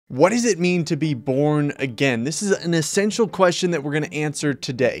What does it mean to be born again? This is an essential question that we're going to answer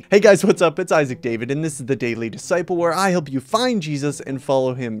today. Hey guys, what's up? It's Isaac David, and this is the Daily Disciple, where I help you find Jesus and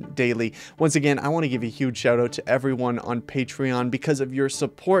follow him daily. Once again, I want to give a huge shout out to everyone on Patreon. Because of your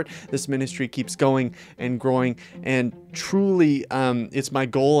support, this ministry keeps going and growing, and truly it's my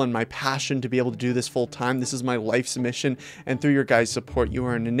goal and my passion to be able to do this full time. This is my life's mission, and through your guys' support, you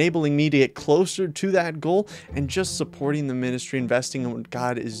are enabling me to get closer to that goal and just supporting the ministry, investing in what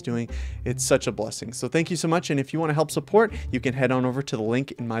God is doing. It's such a blessing. So thank you so much. And if you want to help support, you can head on over to the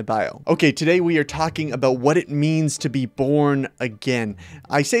link in my bio. Okay, today we are talking about what it means to be born again.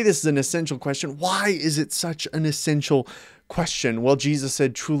 I say this is an essential question. Why is it such an essential question? Well, Jesus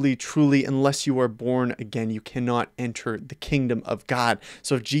said, truly, truly, unless you are born again, you cannot enter the kingdom of God.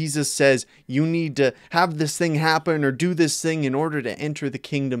 So if Jesus says you need to have this thing happen or do this thing in order to enter the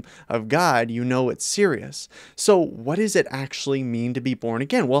kingdom of God, you know it's serious. So what does it actually mean to be born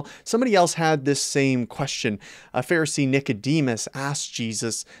again? Well, somebody else had this same question. A Pharisee, Nicodemus, asked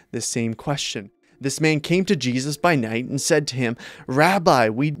Jesus this same question. This man came to Jesus by night and said to him, "Rabbi,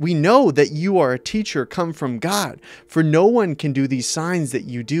 we know that you are a teacher come from God, for no one can do these signs that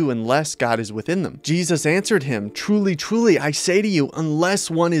you do unless God is within them." Jesus answered him, "Truly, truly, I say to you, unless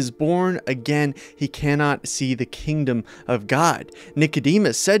one is born again, he cannot see the kingdom of God."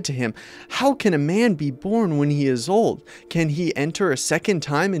 Nicodemus said to him, "How can a man be born when he is old? Can he enter a second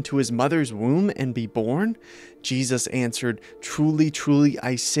time into his mother's womb and be born?" Jesus answered, "Truly, truly,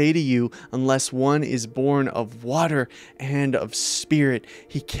 I say to you, unless one is born of water and of spirit,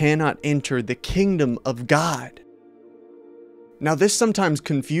 he cannot enter the kingdom of God." Now, this sometimes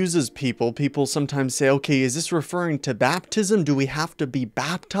confuses people. People sometimes say, okay, is this referring to baptism? Do we have to be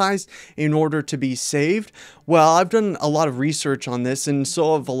baptized in order to be saved? Well, I've done a lot of research on this, and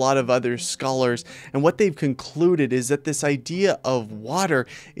so have a lot of other scholars. And what they've concluded is that this idea of water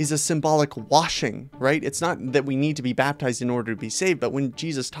is a symbolic washing, right? It's not that we need to be baptized in order to be saved, but when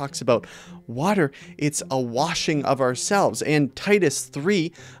Jesus talks about water, it's a washing of ourselves. And Titus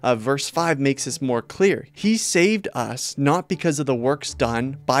 3, verse 5 makes this more clear. He saved us not because of the works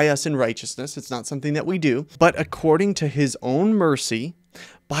done by us in righteousness. It's not something that we do, but according to his own mercy,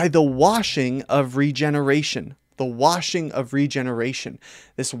 by the washing of regeneration. The washing of regeneration.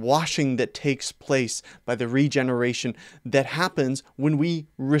 This washing that takes place by the regeneration that happens when we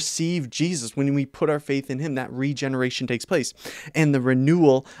receive Jesus, when we put our faith in him, that regeneration takes place. And the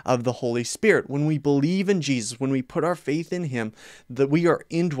renewal of the Holy Spirit. When we believe in Jesus, when we put our faith in him, that we are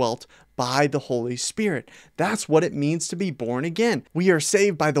indwelt by the Holy Spirit. That's what it means to be born again. We are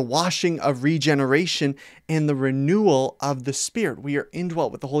saved by the washing of regeneration and the renewal of the Spirit. We are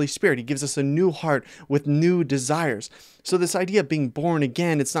indwelt with the Holy Spirit. He gives us a new heart with new desires. So this idea of being born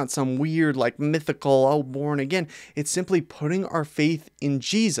again, it's not some weird, like mythical, oh, born again. It's simply putting our faith in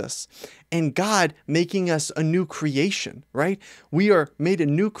Jesus and God making us a new creation, right? We are made a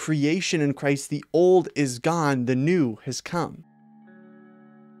new creation in Christ. The old is gone, the new has come.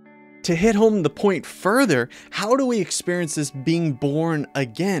 To hit home the point further, how do we experience this being born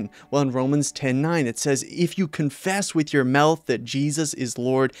again? Well, in Romans 10:9, it says, "If you confess with your mouth that Jesus is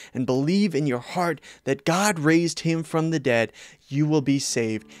Lord and believe in your heart that God raised him from the dead, you will be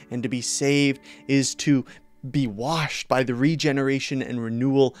saved." And to be saved is to be washed by the regeneration and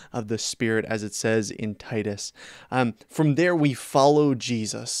renewal of the Spirit, as it says in Titus. From there, we follow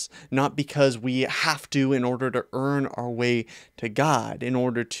Jesus, not because we have to in order to earn our way to God, in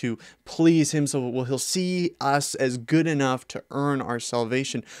order to please him, so he'll see us as good enough to earn our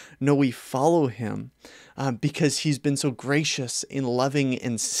salvation. No, we follow him because he's been so gracious in loving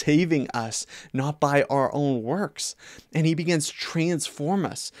and saving us, not by our own works. And he begins to transform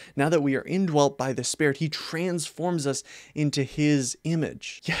us. Now that we are indwelt by the Spirit, he transforms us into his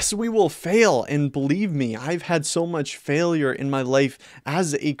image. Yes, we will fail, and believe me, I've had so much failure in my life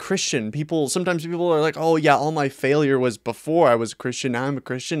as a Christian. Sometimes people are like, oh yeah, all my failure was before I was a Christian. Now I'm a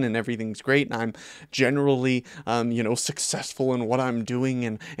Christian and everything's great, and I'm generally successful in what I'm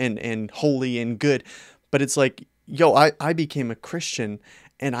doing and holy and good. But it's like, yo, I became a Christian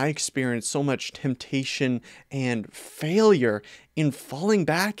and I experienced so much temptation and failure in falling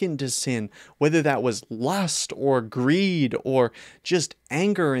back into sin, whether that was lust or greed or just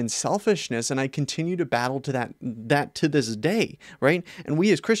anger and selfishness. And I continue to battle to that to this day, right? And we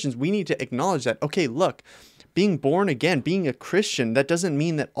as Christians, we need to acknowledge that, okay, look, being born again, being a Christian, that doesn't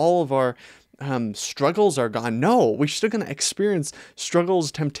mean that all of our struggles are gone. No, we're still going to experience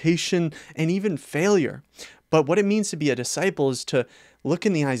struggles, temptation, and even failure. But what it means to be a disciple is to look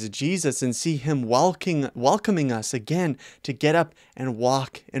in the eyes of Jesus and see him welcoming us again to get up and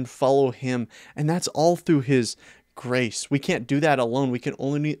walk and follow him. And that's all through his grace. We can't do that alone. We can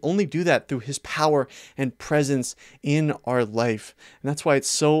only do that through his power and presence in our life. And that's why it's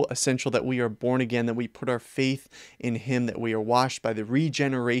so essential that we are born again, that we put our faith in him, that we are washed by the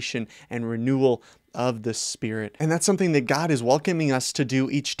regeneration and renewal of the Spirit. And that's something that God is welcoming us to do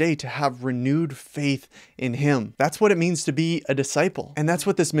each day, to have renewed faith in him. That's what it means to be a disciple. And that's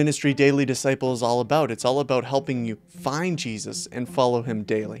what this ministry, Daily Disciple, is all about. It's all about helping you find Jesus and follow him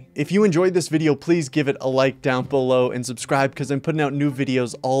daily. If you enjoyed this video, please give it a like down below and subscribe, because I'm putting out new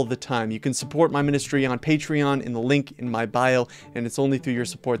videos all the time. You can support my ministry on Patreon in the link in my bio, and it's only through your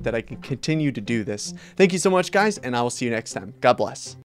support that I can continue to do this. Thank you so much, guys, and I will see you next time. God bless.